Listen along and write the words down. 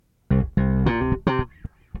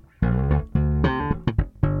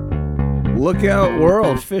Look out,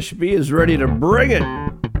 world. Fish B is ready to bring it.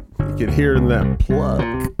 You can hear it in that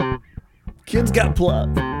plug. Kid's got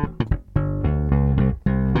plug.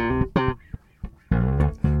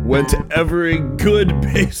 Went to every good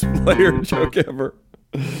bass player joke ever.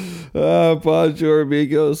 Bonjour,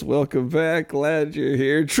 amigos. Welcome back. Glad you're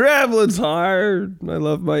here. Traveling's hard. I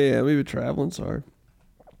love Miami, but traveling's hard.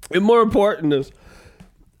 And more important is,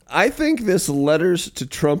 I think this Letters to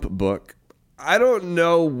Trump book, I don't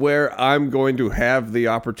know where I'm going to have the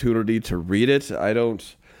opportunity to read it. I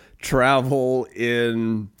don't travel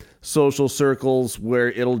in social circles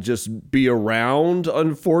where it'll just be around,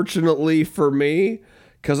 unfortunately for me,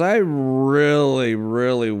 because I really,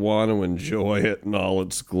 really want to enjoy it in all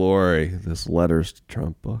its glory, this Letters to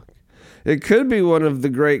Trump book. It could be one of the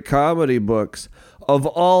great comedy books of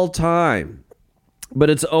all time,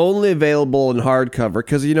 but it's only available in hardcover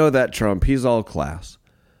because you know that Trump, he's all class.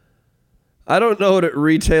 I don't know what it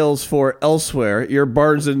retails for elsewhere, your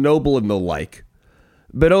Barnes & Noble and the like,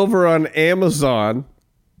 but over on Amazon,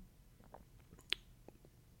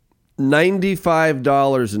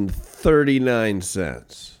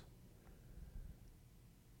 $95.39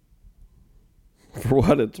 for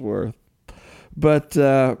what it's worth. But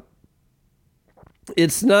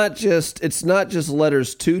it's not just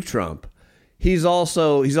letters to Trump. He's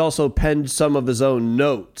also penned some of his own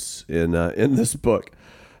notes in this book.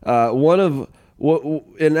 An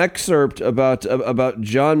excerpt about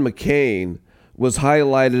John McCain was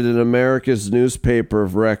highlighted in America's newspaper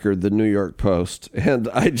of record, the New York Post. And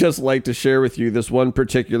I'd just like to share with you this one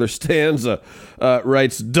particular stanza.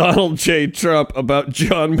 Writes Donald J. Trump about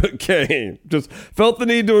John McCain. Just felt the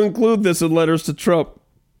need to include this in Letters to Trump.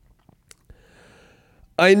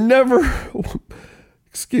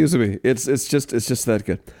 Excuse me. It's just that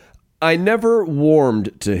good. I never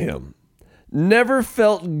warmed to him. Never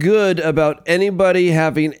felt good about anybody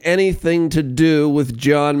having anything to do with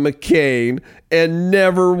John McCain, and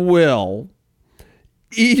never will,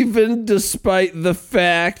 even despite the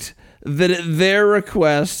fact that at their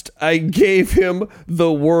request, I gave him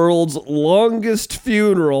the world's longest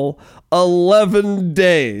funeral, 11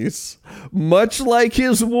 days. Much like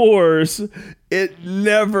his wars, it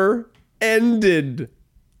never ended.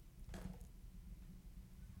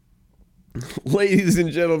 Ladies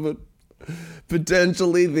and gentlemen,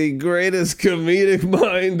 potentially the greatest comedic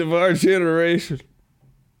mind of our generation.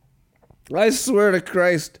 I swear to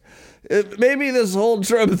Christ, maybe this whole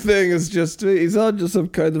Trump thing is he's on just some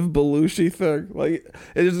kind of Belushi thing. Like,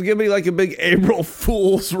 it's gonna be like a big April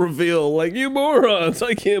Fool's reveal. Like, you morons,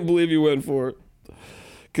 I can't believe you went for it.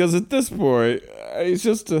 Because at this point, he's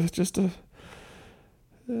just a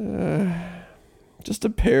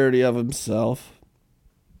parody of himself.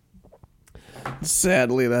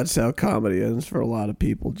 Sadly, that's how comedy ends for a lot of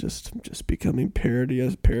people, just becoming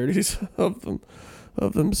parodies of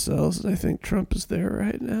themselves. And I think Trump is there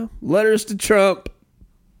right now. Letters to Trump.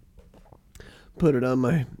 Put it on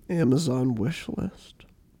my Amazon wish list.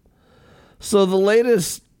 So the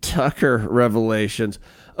latest Tucker revelations,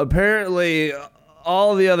 apparently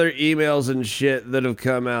all the other emails and shit that have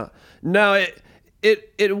come out. No,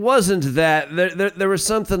 it wasn't that. There was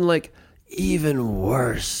something like even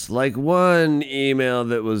worse, like one email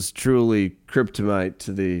that was truly kryptonite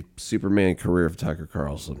to the Superman career of Tucker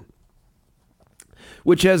Carlson,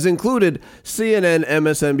 which has included CNN,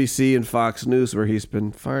 MSNBC, and Fox News, where he's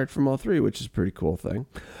been fired from all three, which is a pretty cool thing.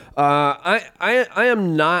 I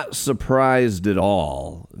am not surprised at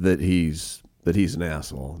all that he's an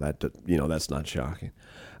asshole. That's not shocking.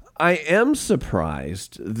 I am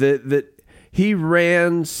surprised that he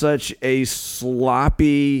ran such a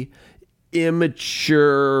sloppy,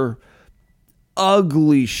 immature,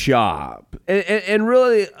 ugly shop, and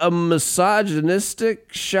really a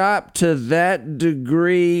misogynistic shop to that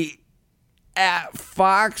degree at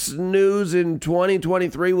Fox News in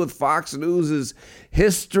 2023 with Fox News'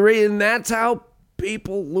 history, and that's how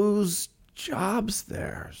people lose jobs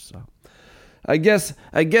there. So I guess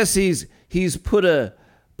he's put a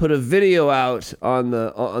video out on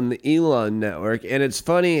the Elon network, and it's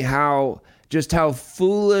funny how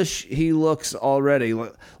foolish he looks already.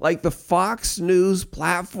 Like the Fox News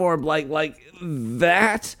platform, like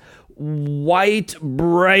that white,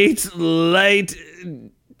 bright light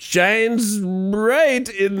shines bright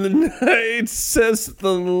in the night, says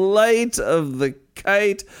the light of the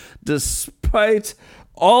kite, despite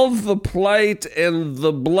all the plight and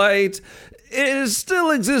the blight. It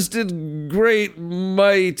still existed great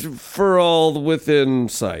might for all within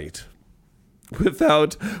sight.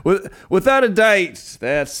 Without a Dight.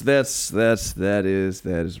 That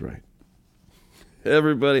is right.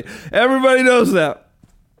 Everybody knows that.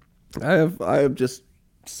 I am just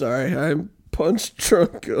Sorry, I'm punch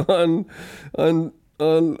drunk on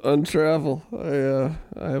travel.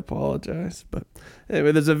 I apologize, but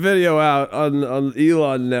anyway, there's a video out on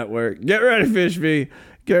Elon Network. Get ready, Fishby.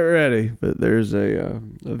 Get ready. But there's a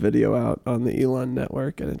video out on the Elon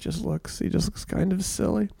Network, and he just looks kind of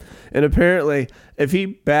silly. And apparently, if he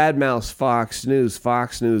badmouths Fox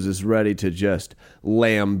News is ready to just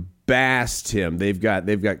lambast him. They've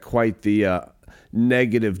got quite the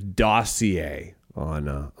negative dossier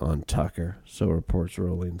on Tucker. So reports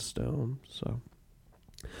Rolling Stone. So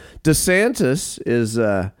DeSantis is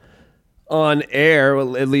on air,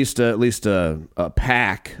 well, at least a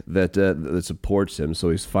pack that supports him. So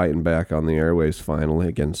he's fighting back on the airways finally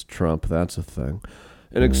against Trump. That's a thing.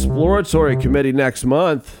 An exploratory committee next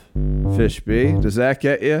month. Fishby, does that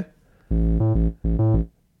get you?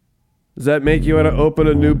 Does that make you want to open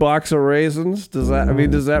a new box of raisins? Does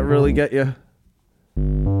that really get you?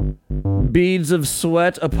 Beads of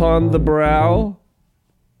sweat upon the brow?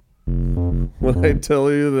 When I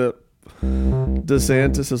tell you that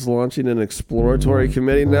DeSantis is launching an exploratory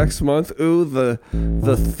committee next month, ooh, the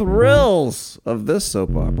thrills of this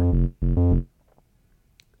soap opera.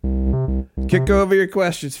 Kick over your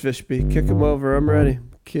questions, Fishby. Kick them over. I'm ready.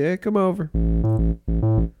 Kick them over.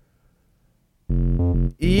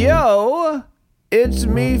 Yo, it's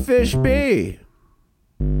me, Fishby.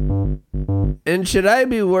 And should I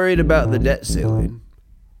be worried about the debt ceiling?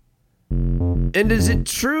 And is it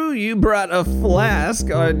true you brought a flask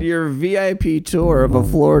on your VIP tour of a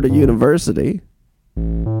Florida university?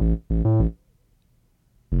 And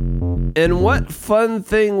what fun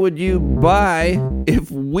thing would you buy if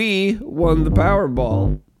we won the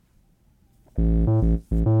Powerball?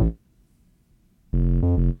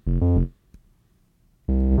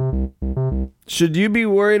 Should you be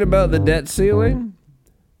worried about the debt ceiling?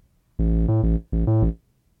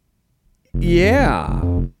 Yeah.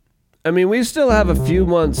 I mean, we still have a few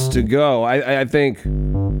months to go. I think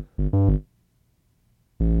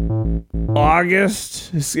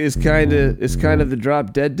August is kind of the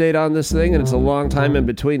drop dead date on this thing, and it's a long time in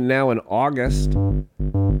between now and August.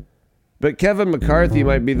 But Kevin McCarthy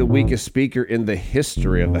might be the weakest speaker in the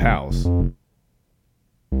history of the House.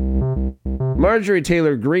 Marjorie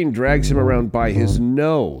Taylor Greene drags him around by his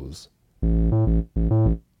nose. I'm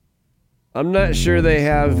not sure they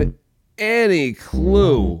have any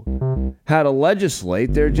clue how to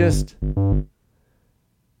legislate. They're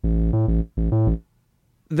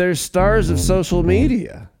stars of social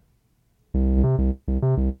media.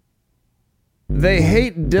 They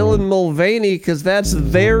hate Dylan Mulvaney because that's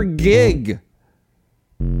their gig.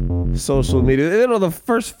 Social media. They don't know the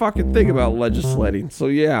first fucking thing about legislating. So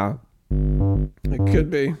yeah, it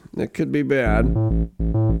could be bad.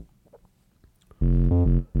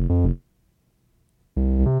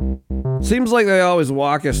 Seems like they always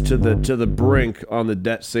walk us to the brink on the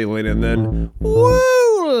debt ceiling, and then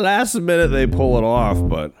woo, last minute they pull it off.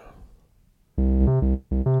 But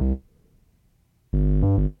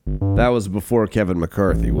that was before Kevin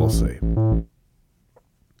McCarthy. We'll see.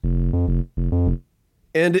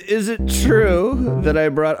 And is it true that I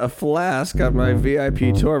brought a flask on my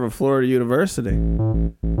VIP tour of a Florida university?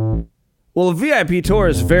 Well, a VIP tour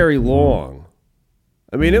is very long.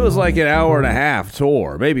 I mean, it was like an hour and a half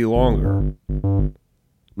tour, maybe longer.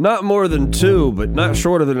 Not more than 2, but not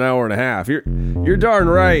shorter than an hour and a half. You're darn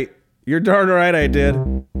right. You're darn right I did.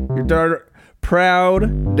 You're darn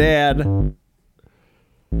proud dad.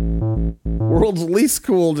 World's least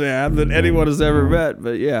cool dad that anyone has ever met.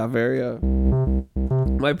 But yeah, very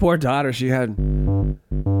my poor daughter, she had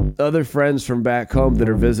other friends from back home that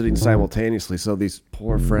are visiting simultaneously, so these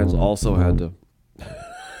poor friends also had to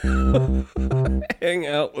hang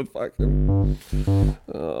out with fucking...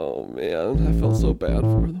 Oh man, I felt so bad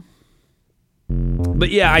for them.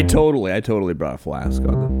 But yeah, I totally brought a flask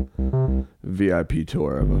on the VIP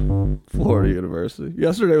tour of a Florida university.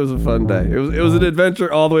 Yesterday was a fun day. It was an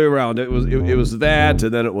adventure all the way around. It was that,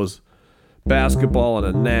 and then it was basketball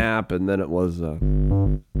and a nap, and then it was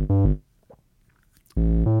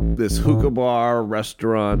this hookah bar,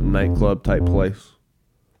 restaurant, nightclub type place.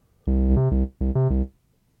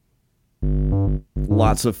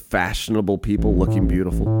 Lots of fashionable people looking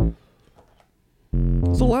beautiful.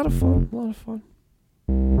 It's a lot of fun.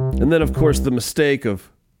 And then, of course, the mistake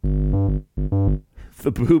of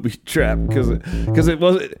the booby trap, because it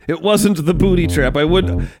wasn't the booty trap.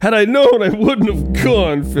 Had I known, I wouldn't have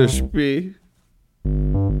gone, Fishby.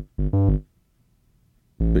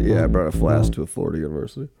 But yeah, I brought a flask to a Florida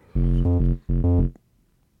university.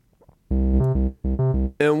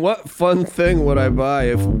 And what fun thing would I buy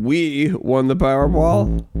if we won the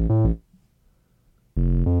Powerball?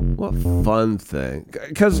 What fun thing?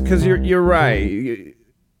 Because you're right.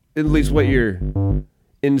 At least what you're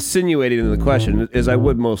insinuating in the question is I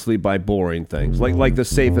would mostly buy boring things, like the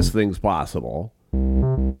safest things possible,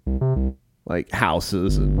 like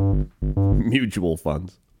houses and mutual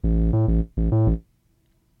funds.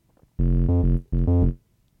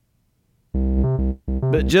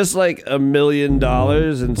 But just like $1 million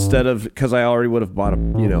instead of, because I already would have bought a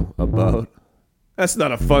boat. That's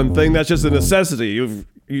not a fun thing. That's just a necessity. You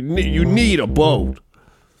need a boat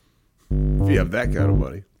if you have that kind of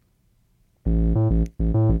money.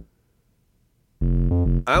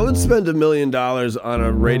 I would spend $1 million on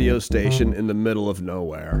a radio station in the middle of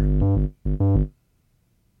nowhere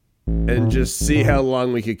and just see how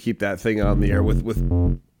long we could keep that thing on the air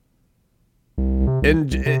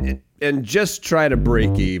and just try to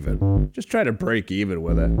break even. Just try to break even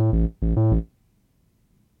with it.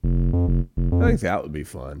 I think that would be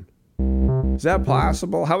fun. Is that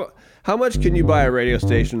possible? How much can you buy a radio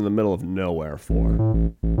station in the middle of nowhere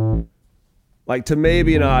for? Like to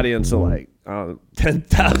maybe an audience of like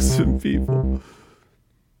 10,000 people.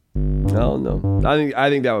 I don't know. I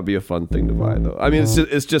think that would be a fun thing to buy though. I mean,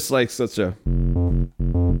 it's just like it's a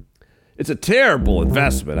terrible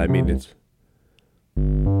investment. I mean, it's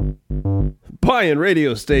buying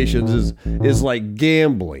radio stations is like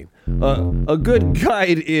gambling. A good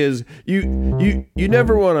guide is you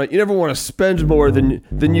never want to spend more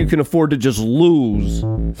than you can afford to just lose.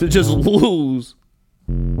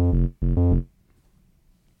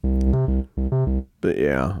 But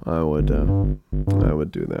yeah, I would do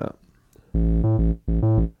that.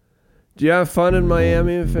 Do you have fun in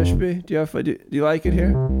Miami, Fishby? Do you like it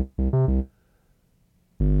here?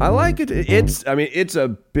 I like it. It's a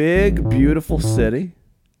big, beautiful city.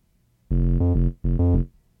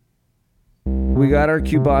 We got our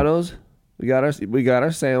Cubanos. We got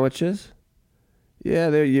our sandwiches. Yeah,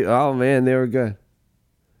 oh man, they were good.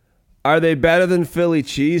 Are they better than Philly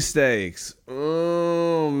cheesesteaks?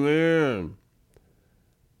 Oh man.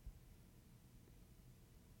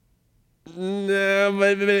 No,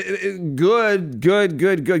 but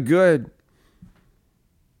good.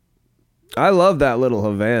 I love that little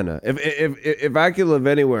Havana. If I could live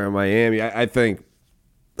anywhere in Miami, I think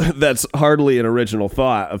that's hardly an original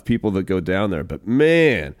thought of people that go down there. But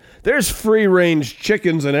man, there's free range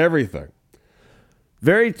chickens and everything.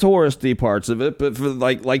 Very touristy parts of it, but for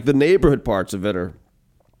like the neighborhood parts of it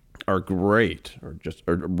are great, or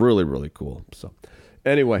really, really cool. So,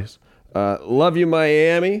 anyways, love you,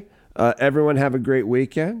 Miami. Everyone have a great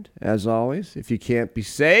weekend, as always. If you can't be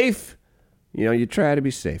safe, you try to be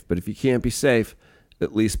safe. But if you can't be safe,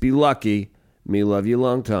 at least be lucky. Me love you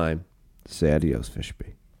long time. Say adios,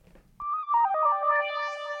 Fishby.